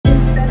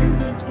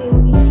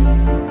TV.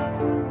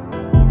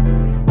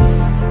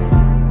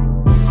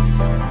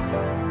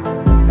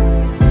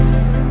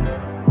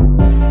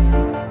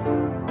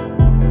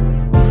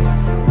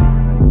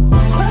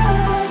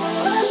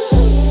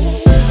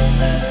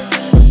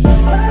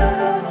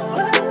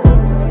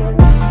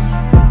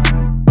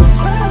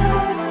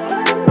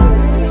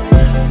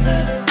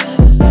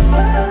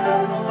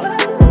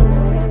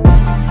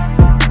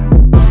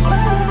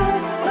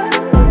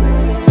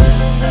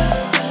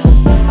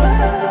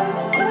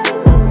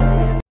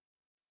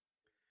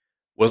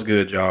 What's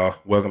good, y'all?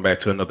 Welcome back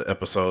to another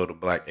episode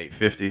of Black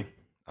 850.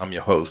 I'm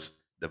your host,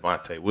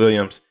 Devontae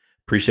Williams.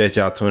 Appreciate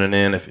y'all tuning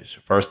in. If it's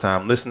your first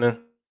time listening,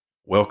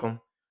 welcome.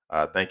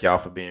 Thank y'all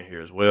for being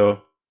here as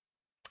well.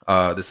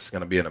 This is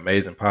going to be an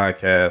amazing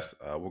podcast.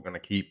 We're going to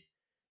keep,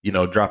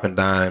 dropping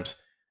dimes,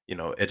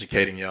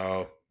 educating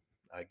y'all,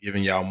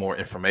 giving y'all more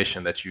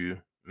information that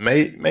you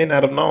may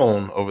not have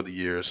known over the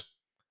years.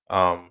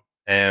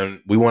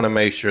 And we want to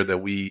make sure that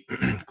we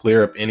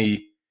clear up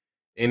any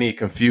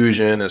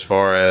confusion as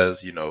far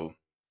as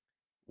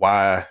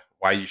why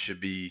you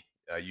should be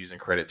using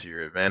credit to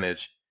your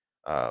advantage,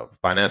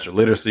 financial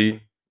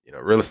literacy,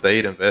 real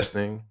estate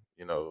investing,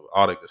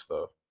 all that good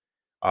stuff.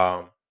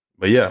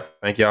 But yeah,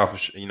 thank y'all for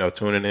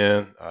tuning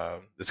in.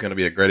 This is going to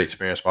be a great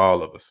experience for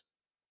all of us.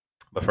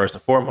 But first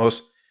and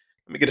foremost,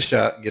 let me get a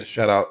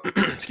shout out.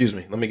 Excuse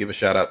me. Let me give a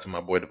shout out to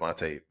my boy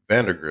Devontae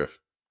Vandergriff.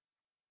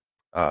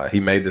 He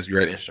made this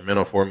great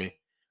instrumental for me.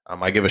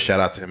 I give a shout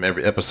out to him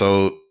every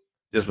episode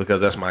just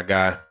because that's my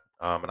guy.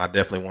 And I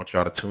definitely want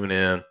y'all to tune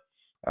in,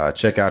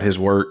 check out his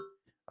work.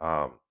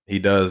 He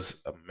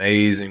does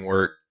amazing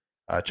work.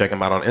 Check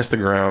him out on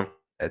Instagram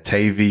at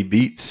Taev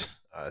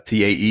Beats,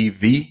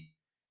 TAEVBEATS.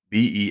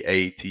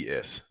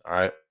 All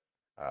right.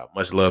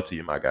 Much love to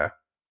you, my guy.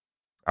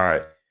 All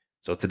right.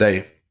 So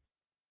today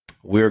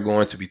we're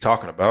going to be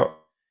talking about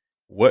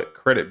what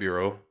credit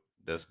bureau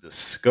does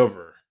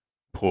Discover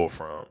pull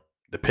from,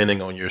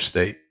 depending on your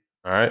state.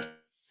 All right.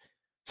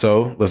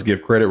 So let's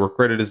give credit where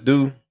credit is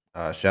due.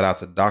 Shout out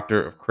to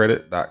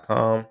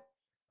doctorofcredit.com.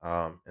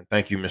 And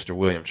thank you, Mr.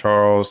 William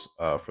Charles,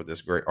 for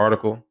this great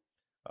article.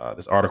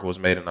 This article was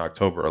made on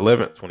October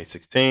 11th,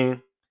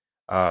 2016.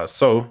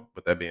 So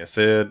with that being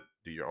said,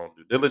 do your own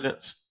due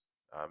diligence.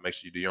 Make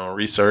sure you do your own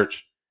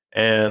research.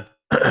 And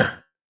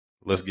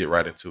let's get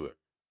right into it.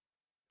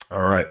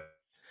 All right.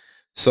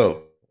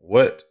 So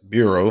what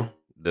bureau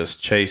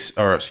does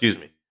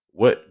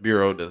what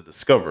bureau does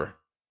Discover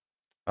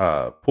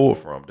pull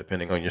from,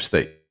 depending on your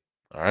state?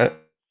 All right.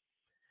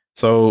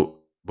 So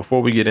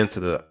before we get into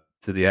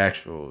the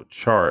actual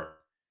chart,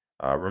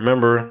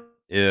 remember,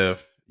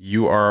 if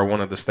you are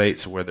one of the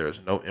states where there's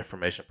no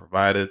information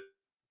provided,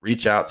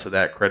 reach out to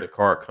that credit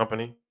card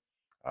company.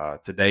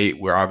 Today,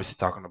 we're obviously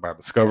talking about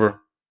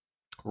Discover.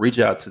 Reach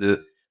out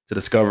to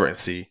Discover and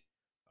see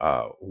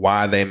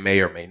why they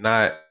may or may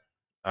not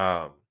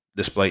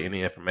display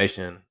any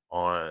information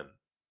on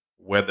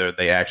whether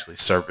they actually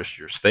service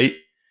your state.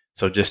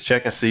 So just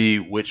check and see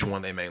which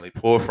one they mainly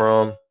pull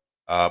from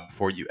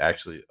before you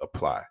actually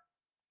apply.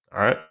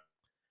 All right.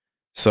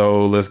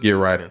 So let's get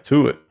right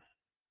into it.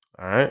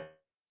 All right.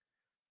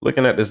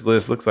 Looking at this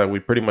list, looks like we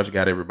pretty much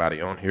got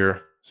everybody on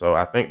here. So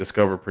I think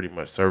Discover pretty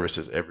much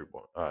services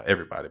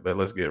everybody. But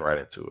let's get right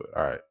into it.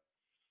 All right.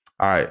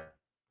 All right.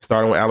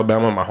 Starting with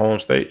Alabama, my home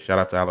state. Shout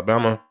out to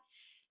Alabama.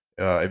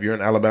 If you're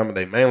in Alabama,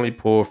 they mainly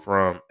pull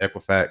from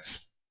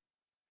Equifax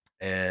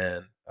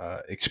and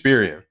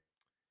Experian.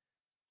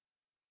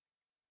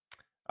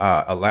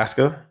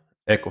 Alaska,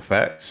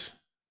 Equifax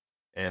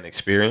and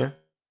Experian.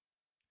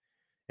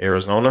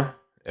 Arizona,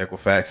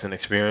 Equifax and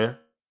Experian.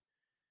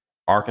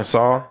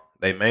 Arkansas,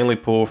 they mainly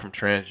pull from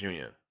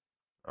TransUnion.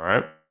 All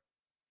right.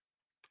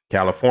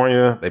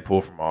 California, they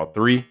pull from all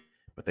three,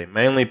 but they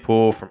mainly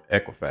pull from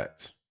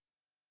Equifax.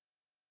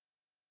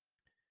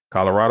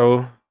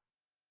 Colorado,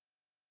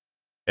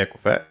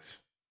 Equifax.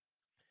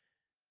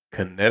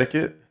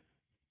 Connecticut,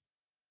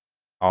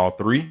 all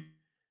three,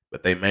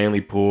 but they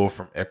mainly pull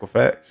from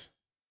Equifax.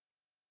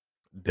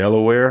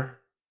 Delaware,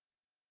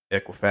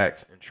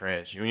 Equifax and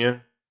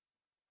TransUnion.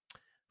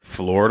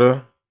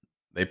 Florida,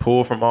 they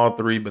pull from all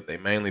three, but they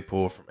mainly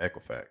pull from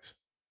Equifax.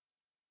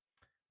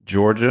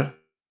 Georgia,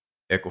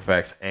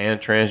 Equifax and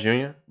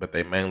TransUnion, but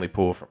they mainly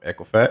pull from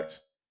Equifax.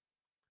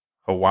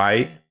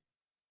 Hawaii,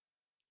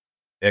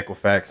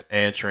 Equifax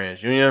and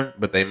TransUnion,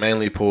 but they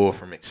mainly pull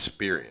from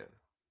Experian.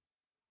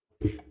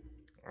 All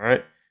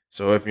right.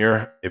 So if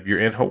you're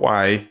in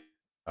Hawaii,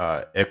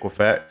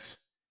 Equifax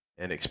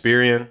and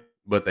Experian,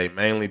 but they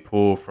mainly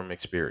pull from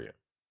Experian.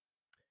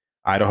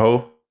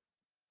 Idaho,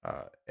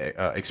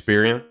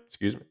 Experian,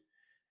 excuse me.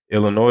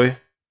 Illinois,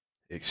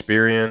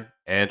 Experian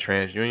and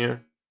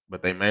TransUnion,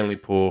 but they mainly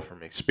pull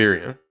from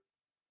Experian.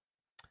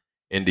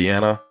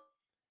 Indiana,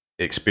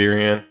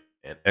 Experian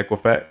and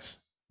Equifax,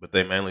 but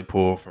they mainly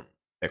pull from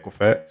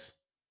Equifax.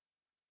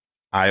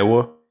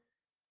 Iowa,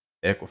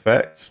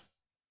 Equifax.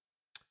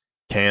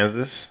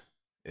 Kansas,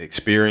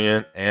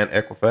 Experian and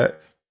Equifax,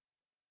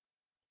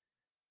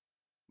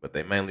 but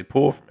they mainly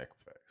pull from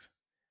Equifax.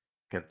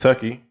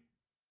 Kentucky,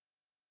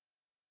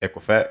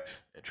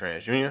 Equifax, and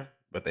TransUnion,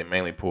 but they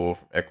mainly pull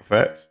from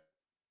Equifax.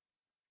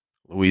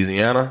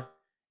 Louisiana,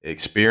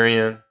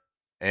 Experian,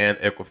 and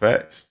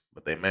Equifax,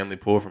 but they mainly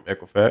pull from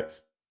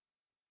Equifax.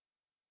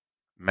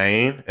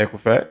 Maine,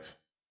 Equifax.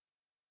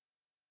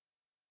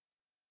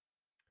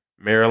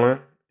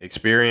 Maryland,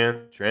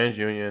 Experian,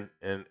 TransUnion,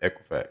 and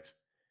Equifax,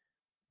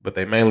 but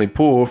they mainly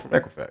pull from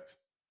Equifax.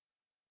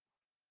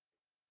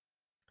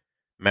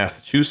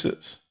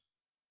 Massachusetts,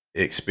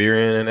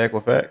 Experian and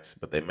Equifax,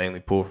 but they mainly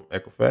pull from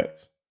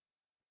Equifax.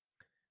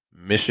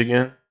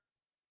 Michigan,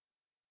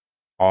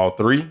 all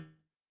three,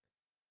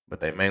 but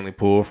they mainly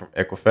pull from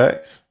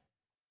Equifax.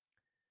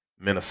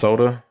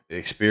 Minnesota,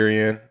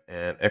 Experian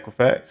and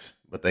Equifax,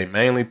 but they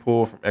mainly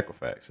pull from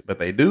Equifax. But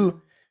they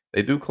do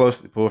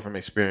closely pull from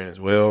Experian as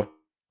well.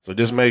 So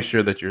just make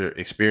sure that your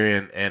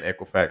Experian and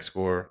Equifax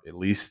score at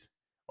least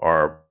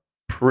are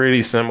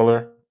pretty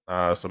similar.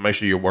 So make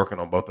sure you're working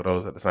on both of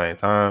those at the same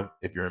time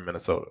if you're in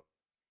Minnesota.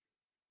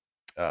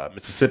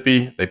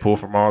 Mississippi, they pull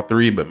from all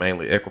three, but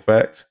mainly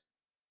Equifax.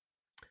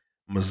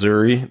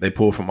 Missouri, they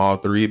pull from all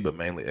three, but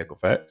mainly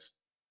Equifax.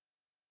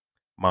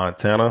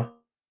 Montana,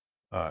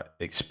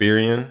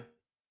 Experian,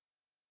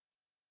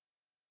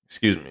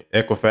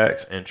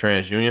 Equifax and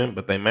TransUnion,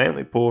 but they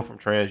mainly pull from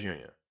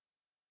TransUnion.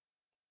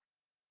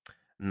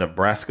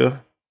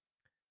 Nebraska,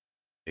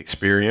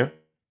 Experian.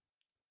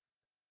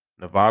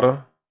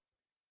 Nevada,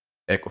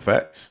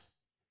 Equifax.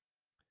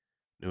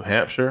 New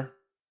Hampshire,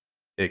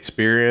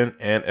 Experian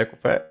and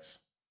Equifax.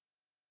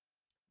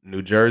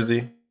 New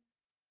Jersey,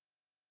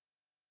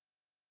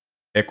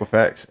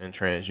 Equifax and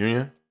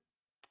TransUnion,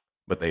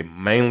 but they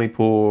mainly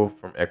pull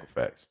from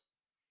Equifax.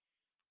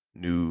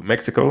 New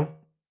Mexico,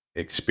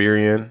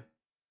 Experian.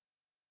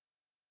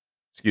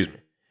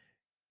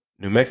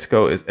 New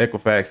Mexico is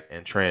Equifax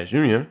and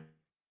TransUnion.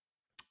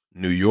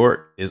 New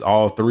York is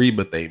all three,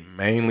 but they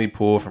mainly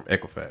pull from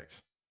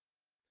Equifax.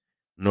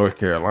 North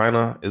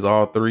Carolina is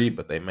all three,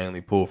 but they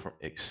mainly pull from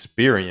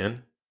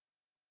Experian.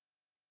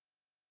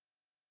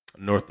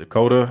 North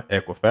Dakota,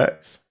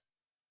 Equifax.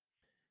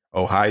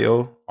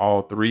 Ohio,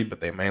 all three,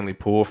 but they mainly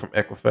pull from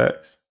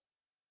Equifax.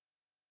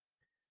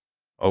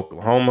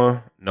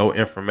 Oklahoma, no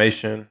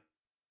information.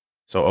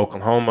 So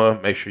Oklahoma,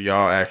 make sure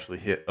y'all actually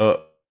hit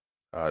up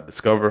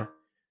Discover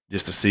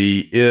just to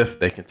see if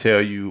they can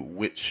tell you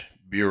which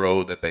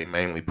bureau that they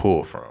mainly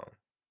pull from.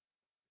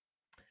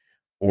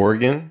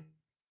 Oregon,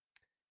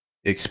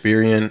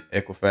 Experian,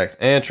 Equifax,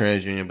 and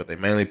TransUnion, but they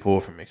mainly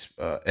pull from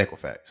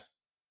Equifax.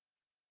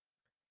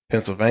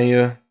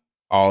 Pennsylvania,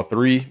 all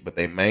three, but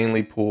they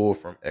mainly pull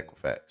from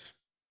Equifax.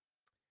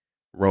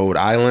 Rhode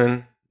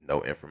Island,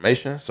 no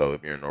information. So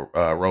if you're in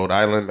Rhode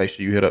Island, make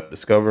sure you hit up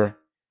Discover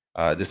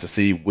just to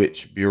see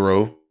which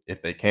bureau,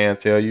 if they can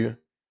tell you,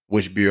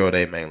 which bureau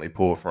they mainly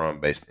pull from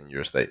based in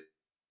your state.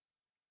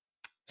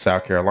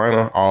 South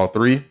Carolina, all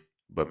three,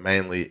 but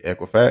mainly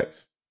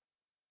Equifax.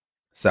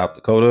 South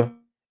Dakota,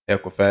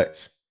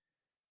 Equifax.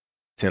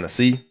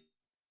 Tennessee,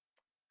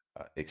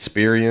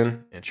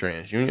 Experian and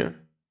TransUnion.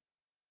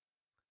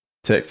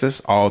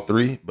 Texas, all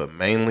three, but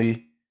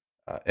mainly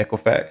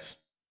Equifax.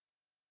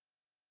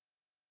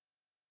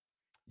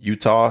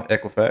 Utah,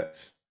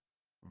 Equifax.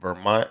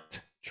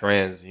 Vermont,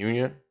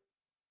 TransUnion.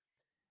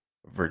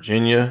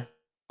 Virginia,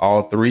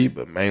 all three,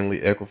 but mainly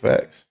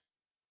Equifax.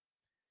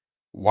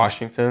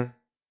 Washington,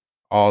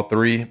 all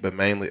three, but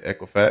mainly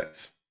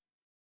Equifax.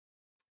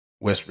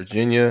 West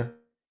Virginia,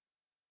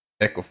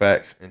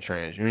 Equifax and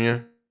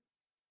TransUnion.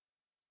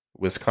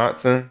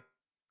 Wisconsin,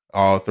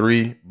 all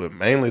three, but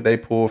mainly they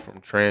pull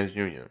from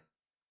TransUnion.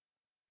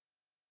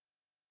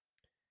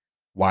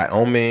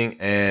 Wyoming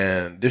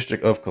and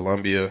District of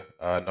Columbia,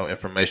 no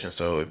information.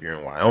 So if you're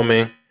in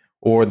Wyoming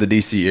or the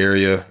DC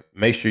area,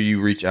 make sure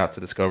you reach out to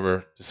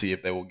Discover to see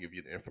if they will give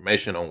you the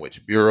information on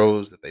which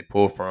bureaus that they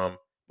pull from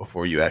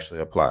before you actually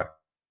apply.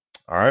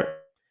 All right.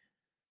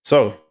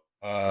 So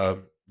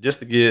just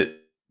to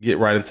get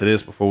right into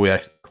this before we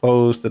actually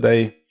close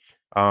today,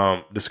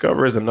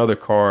 Discover is another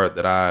card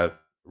that I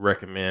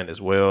recommend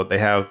as well. They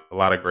have a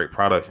lot of great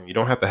products, and you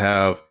don't have to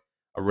have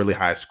a really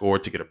high score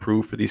to get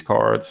approved for these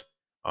cards.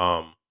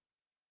 Um,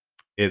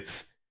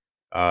 it's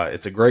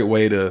a great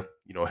way to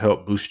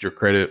help boost your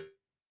credit.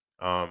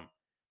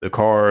 The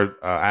card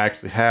I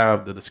actually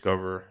have the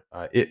Discover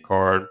It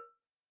card,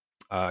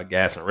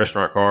 gas and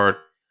restaurant card.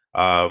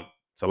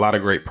 It's a lot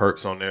of great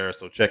perks on there,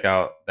 so check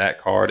out that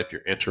card if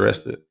you're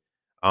interested.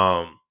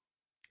 Um,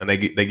 and they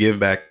give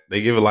back.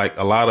 They give like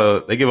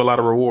they give a lot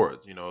of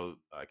rewards.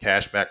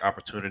 Cash back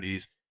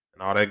opportunities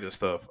and all that good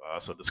stuff.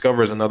 So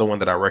Discover is another one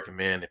that I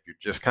recommend if you're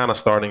just kind of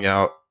starting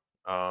out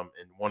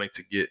and wanting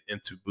to get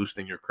into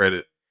boosting your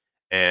credit,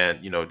 and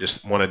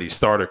just one of these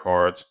starter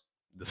cards.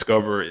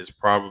 Discover is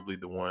probably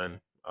the one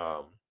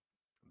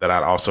that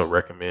I'd also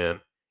recommend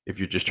if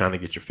you're just trying to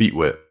get your feet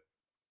wet.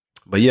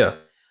 But yeah,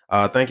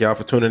 thank y'all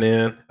for tuning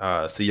in.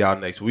 See y'all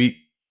next week.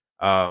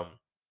 Um,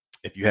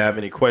 if you have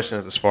any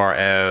questions as far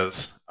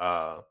as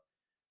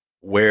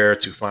where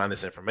to find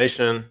this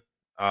information,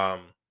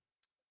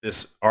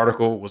 this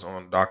article was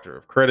on Doctor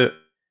of Credit.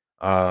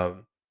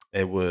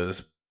 It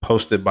was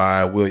posted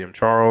by William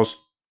Charles.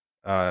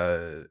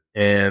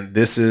 And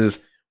this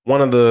is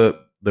one of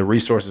the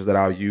resources that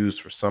I'll use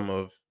for some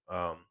of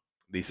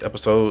these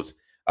episodes,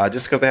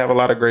 just because they have a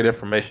lot of great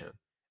information.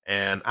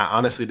 And I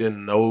honestly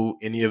didn't know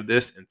any of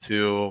this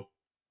until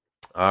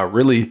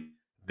really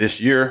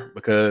this year,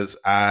 because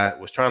I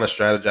was trying to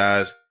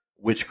strategize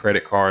which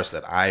credit cards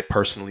that I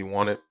personally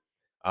wanted.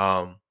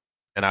 Um,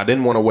 and I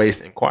didn't want to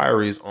waste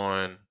inquiries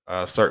on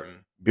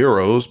certain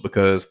bureaus,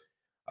 because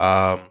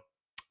um,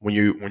 when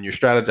you're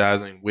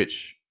strategizing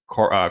which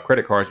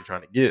credit cards you're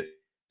trying to get,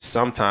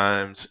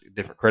 sometimes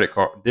different credit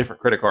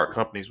card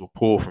companies will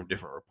pull from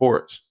different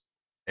reports.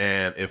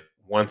 And if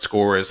one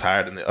score is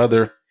higher than the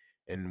other,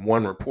 and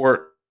one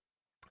report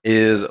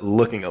is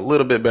looking a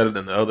little bit better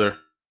than the other,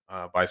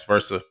 vice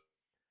versa,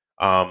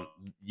 um,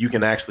 you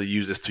can actually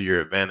use this to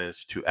your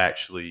advantage to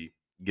actually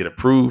get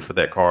approved for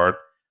that card,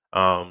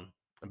 um,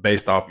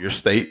 based off your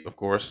state, of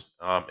course,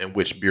 and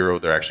which bureau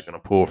they're actually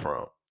going to pull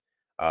from.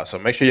 So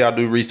make sure y'all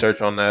do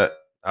research on that.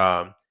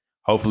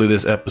 Hopefully,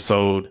 this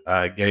episode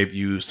gave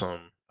you some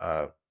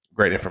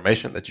great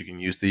information that you can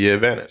use to your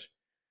advantage.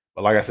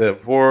 But like I said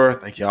before,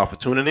 thank y'all for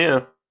tuning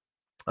in.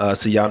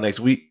 See y'all next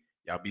week.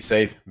 Y'all be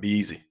safe, be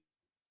easy.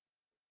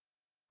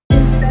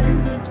 It's better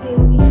me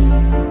too.